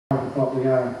of what we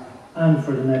are and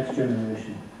for the next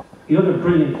generation. The other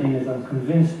brilliant thing is I'm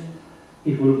convinced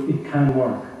it can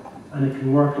work, and it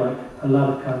can work like a lot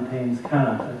of campaigns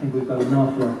can't. I think we've got an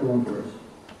awful lot going for us.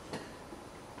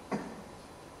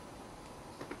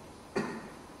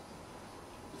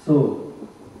 So,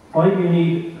 why do you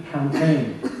need a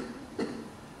campaign?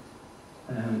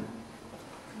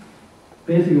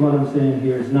 Basically what I'm saying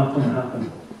here is not going to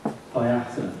happen by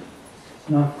accident. It's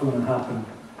not going to happen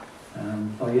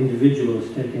by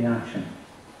individuals taking action.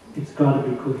 It's got to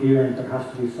be coherent. There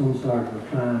has to be some sort of a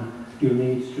plan. You'll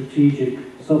need strategic,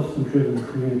 substance-driven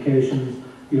communications.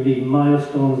 You'll need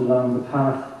milestones along the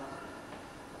path.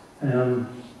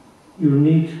 You'll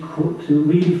need to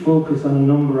really focus on a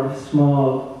number of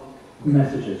small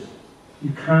messages.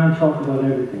 You can't talk about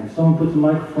everything. If someone puts a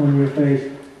microphone in your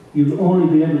face, you'll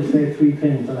only be able to say 3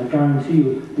 things, and I guarantee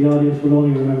you the audience will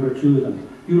only remember 2 of them.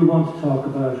 You'll want to talk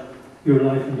about your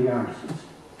life in the arts.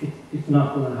 It's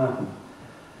not going to happen.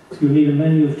 You'll need a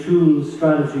menu of tools,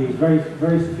 strategies, very,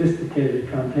 very sophisticated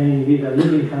campaign. You need a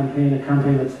living campaign, a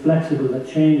campaign that's flexible, that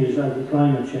changes as the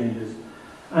climate changes.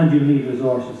 And you need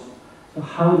resources. So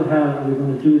how the hell are we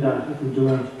going to do that if we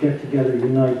don't get together,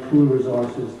 unite, pool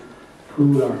resources,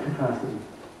 pool our capacity?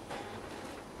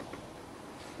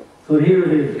 So here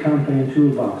it is, the campaign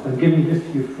toolbox. I'm giving this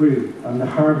to you free. I'm the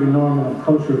Harvey Norman of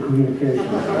cultural communication.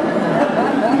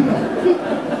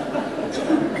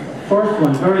 First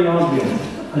one, very obvious.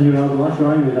 And you're like, what's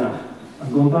wrong with that?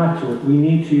 I'm going back to it. We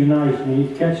need to unite, we need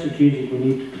to get strategic, we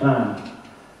need to plan.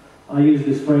 I use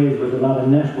this phrase with a lot of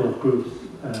network groups,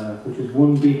 which is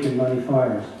one beacon, many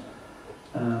fires.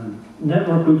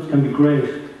 Network groups can be great,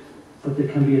 but they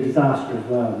can be a disaster as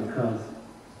well, because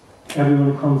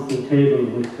everyone comes to the table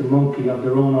with the monkey of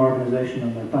their own organisation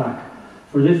on their back.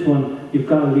 For this one, you've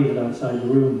got to leave it outside the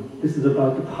room. This is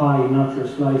about the pie, not your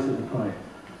slice of the pie.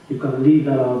 You've got to leave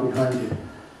that all behind you.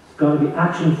 It's got to be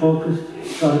action focused,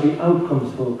 it's got to be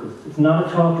outcomes focused. It's not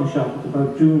a talking shop, it's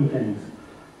about doing things.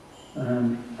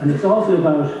 And it's also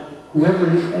about whoever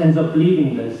ends up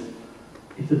leading this,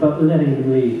 it's about letting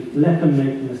them lead. Let them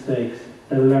make the mistakes.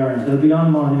 They'll learn. They'll be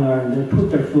on Morning Ireland. They'll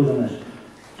put their foot in it.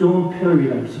 Don't pillory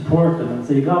them. Support them and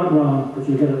say, you got it wrong, but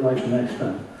you'll get it right the next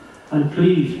time. And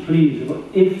please, please,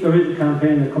 if there is a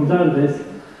campaign that comes out of this,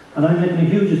 and I'm making a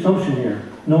huge assumption here,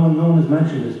 no one has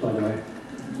mentioned this, by the way,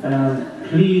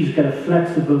 please get a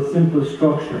flexible, simple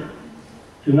structure.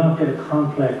 Do not get a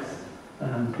complex,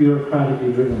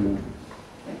 bureaucratically driven one.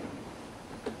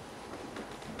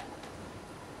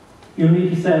 You need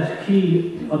to set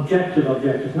key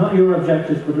objectives, not your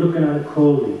objectives, but looking at it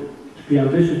coldly. To be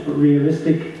ambitious but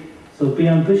realistic. So be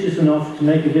ambitious enough to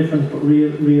make a difference, but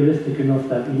realistic enough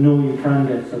that you know you can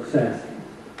get success.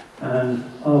 And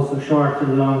also short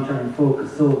and long-term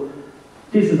focus. So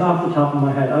this is off the top of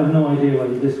my head. I have no idea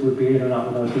whether this would be it or not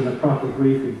without doing a proper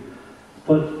briefing.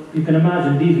 But you can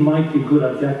imagine these might be good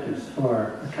objectives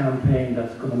for a campaign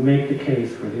that's going to make the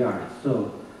case for the arts.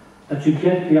 So that you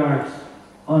get the arts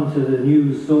onto the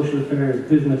news, social affairs,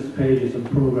 business pages and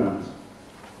programmes.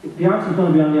 The arts is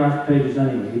going to be on the arts pages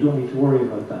anyway. You don't need to worry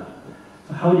about that.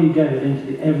 So how do you get it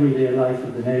into the everyday life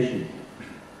of the nation?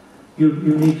 You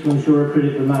need to ensure a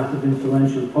critical mass of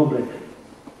influential public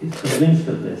is convinced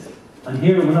of this. And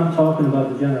here we're not talking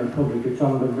about the general public, you're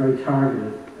talking about very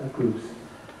targeted groups.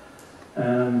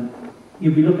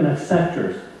 You'll be looking at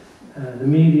sectors, the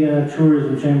media,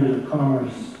 tourism, chambers of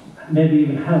commerce, maybe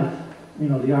even health, you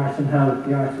know, the arts and health,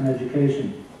 the arts and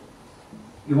education.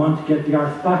 You want to get the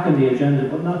arts back on the agenda,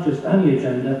 but not just any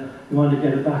agenda, you want to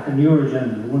get it back on your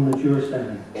agenda, the one that you're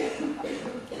setting.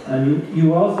 And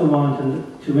you also want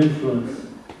to influence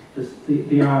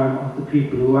the arm of the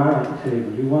people who are at the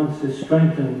table. You want to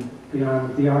strengthen the arm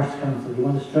of the Arts Council. You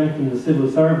want to strengthen the civil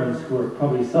servants who are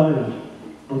probably silent,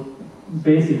 but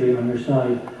basically on your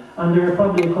side. And there are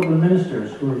probably a couple of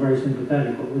ministers who are very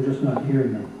sympathetic, but we're just not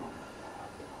hearing them.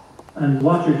 And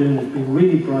what you're doing is being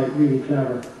really bright, really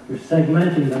clever. You're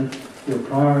segmenting them, you're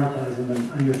prioritising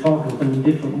them, and you're talking to them in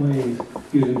different ways,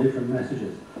 using different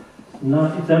messages.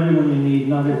 It's everyone you need,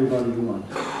 not everybody you want.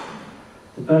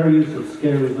 The better use of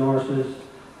scale resources.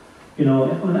 You know,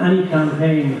 on any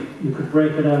campaign, you could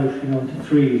break it out, you know, into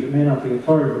threes. It may not be a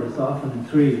third, but it's often in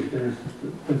threes. There's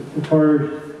the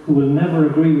third who will never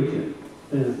agree with you.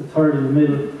 There's the third in the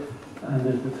middle, and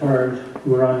there's the third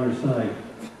who are on your side.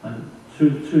 And through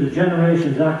the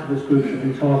generations, activist groups have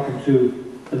been talking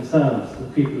to themselves, the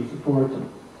people who support them,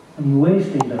 and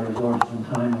wasting their resources and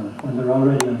time on it when they're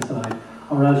already on side,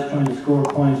 or else trying to score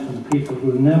points from the people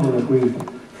who will never agree with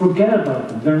them. Forget about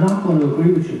them. They're not going to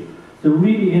agree with you. The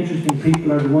really interesting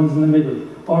people are the ones in the middle,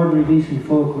 ordinary, decent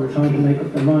folk who are trying to make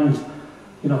up their minds.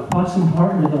 You know, what's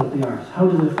important about the arts? How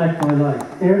does it affect my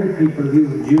life? They're the people you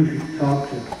have a duty to talk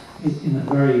to in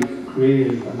a very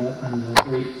creative and a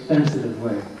very sensitive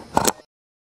way.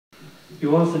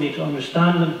 You also need to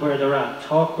understand them where they're at,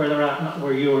 talk where they're at, not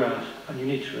where you're at, and you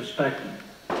need to respect them.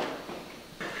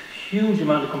 Huge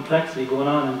amount of complexity going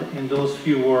on in those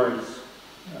few words.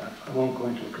 I won't go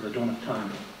into it because I don't have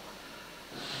time.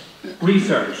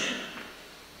 Research.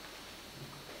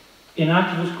 In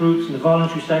activist groups, in the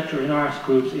voluntary sector, in arts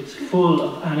groups, it's full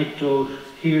of anecdote,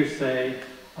 hearsay,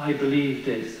 I believe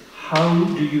this. How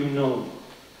do you know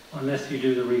unless you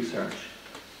do the research?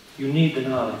 You need the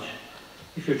knowledge.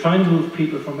 If you're trying to move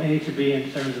people from A to B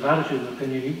in terms of attitude and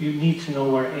opinion, you need to know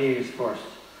where A is first.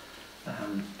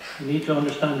 You need to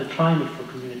understand the climate for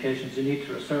communications. You need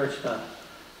to research that.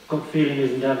 Gut feeling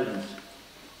isn't evidence.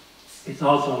 It's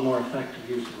also a more effective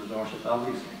use of resources,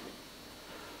 obviously.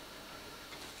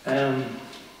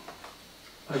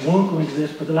 I won't go into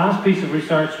this, but the last piece of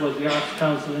research was the Arts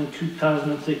Council in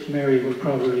 2006. Mary will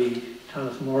probably tell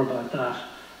us more about that.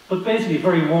 But basically, a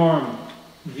very warm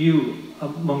view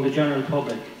among the general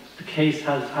public. The case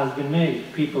has been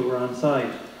made. People were on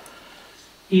side.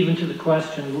 Even to the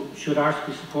question, should arts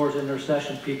be supported in their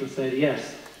sessions, people said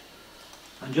yes.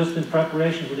 And just in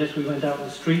preparation for this, we went out in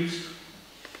the streets.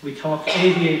 We talked to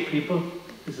 88 people.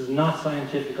 This is not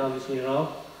scientific, obviously, at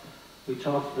all. We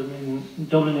talked to them in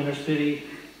Dublin inner city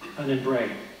and in Bray.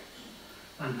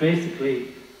 And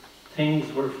basically,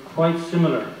 things were quite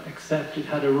similar, except it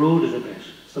had eroded a bit.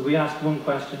 So we asked one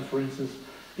question, for instance,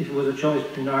 if it was a choice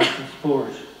between arts and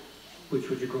sport, which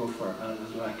would you go for? And it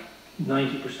was like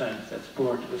 90% said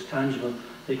sport. It was tangible,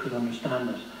 they could understand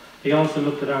it. They also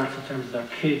looked at arts in terms of their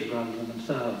kids rather than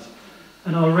themselves.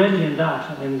 And already in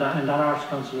that Arts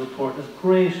Council report, there's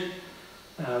great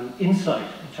insight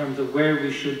in terms of where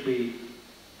we should be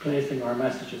placing our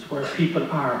messages, where people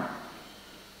are.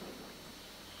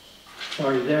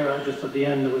 Sorry, there, just at the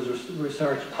end, there was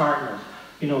research partners.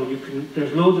 You know,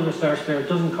 there's loads of research there. It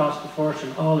doesn't cost a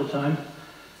fortune all the time.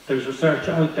 There's research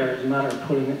out there. It's a matter of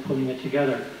pulling it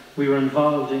together. We were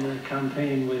involved in a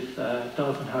campaign with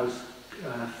Dolphin House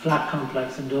flat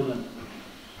complex in Dublin,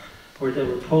 where they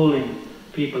were polling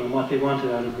people on what they wanted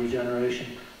out of regeneration.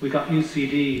 We got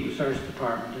UCD, Research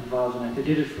Department, involved in it. They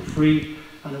did it for free,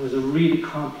 and it was a really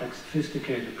complex,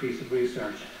 sophisticated piece of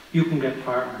research. You can get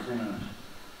partners in on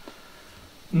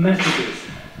it. Messages.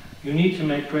 You need to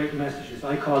make great messages.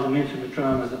 I call them intimate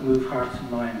dramas that move hearts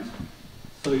and minds.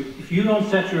 So if you don't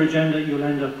set your agenda, you'll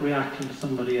end up reacting to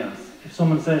somebody else. If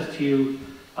someone says to you,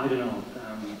 I don't know,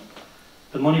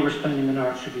 the money we're spending on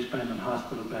arts should be spent on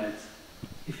hospital beds.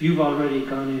 If you've already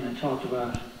gone in and talked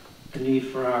about the need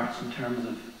for arts in terms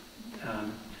of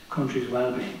country's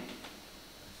well-being,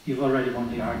 you've already won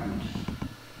the argument.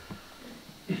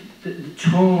 If the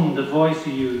tone, the voice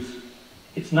you use,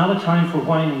 it's not a time for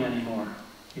whining anymore.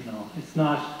 You know, it's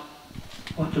not,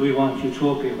 what do we want,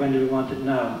 utopia, when do we want it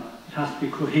now? It has to be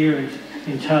coherent,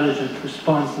 intelligent,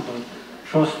 responsible,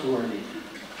 trustworthy.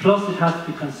 Plus it has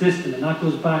to be consistent, and that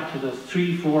goes back to those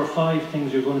 3, 4, 5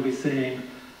 things you're going to be saying,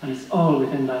 and it's all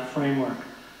within that framework,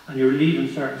 and you're leaving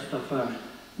certain stuff out.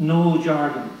 No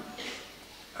jargon.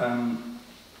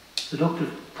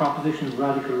 Seductive propositions,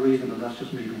 radical, reasonable, that's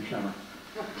just me being clever.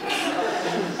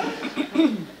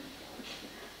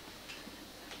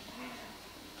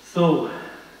 So,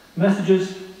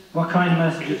 messages, what kind of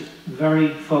messages? Very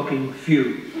fucking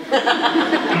few.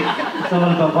 It's all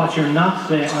about what you're not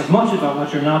saying, as much about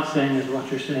what you're not saying as what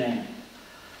you're saying.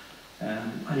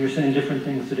 And you're saying different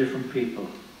things to different people.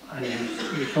 And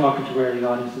you're talking to where the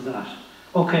audience is at.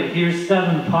 Okay, here's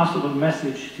 7 possible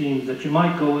message themes that you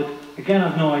might go with. Again,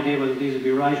 I've no idea whether these would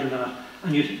be right or not.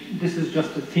 And this is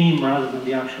just a theme rather than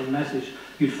the actual message.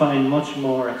 You'd find much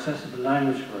more accessible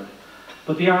language for it.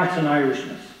 But the arts and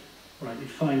Irishness, right, you'd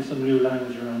find some new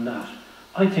language around that.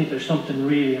 I think there's something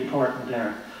really important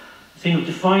there. The thing of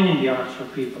defining the arts for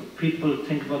people. People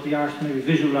think about the arts, maybe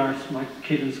visual arts, like a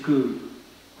kid in school,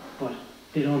 but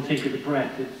they don't think of the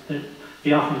breadth.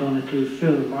 They often don't include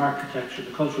film, architecture,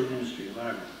 the cultural industry of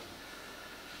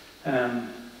Ireland.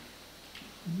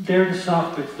 They're the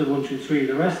soft bits, the 1, 2, 3.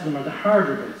 The rest of them are the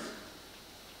harder bits.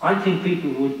 I think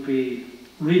people would be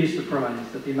really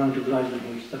surprised at the amount of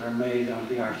livelihoods that are made out of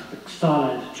the arts, the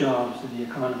solid jobs in the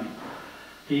economy,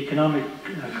 the economic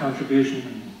contribution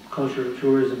in cultural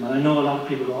tourism. And I know a lot of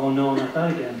people go, oh no, not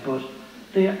that again, but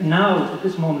now, at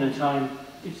this moment in time,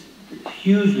 it's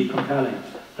hugely compelling.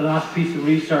 The last piece of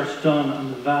research done on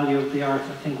the value of the arts,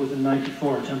 I think, was in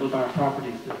 '94. Temple Bar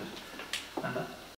Properties did it. And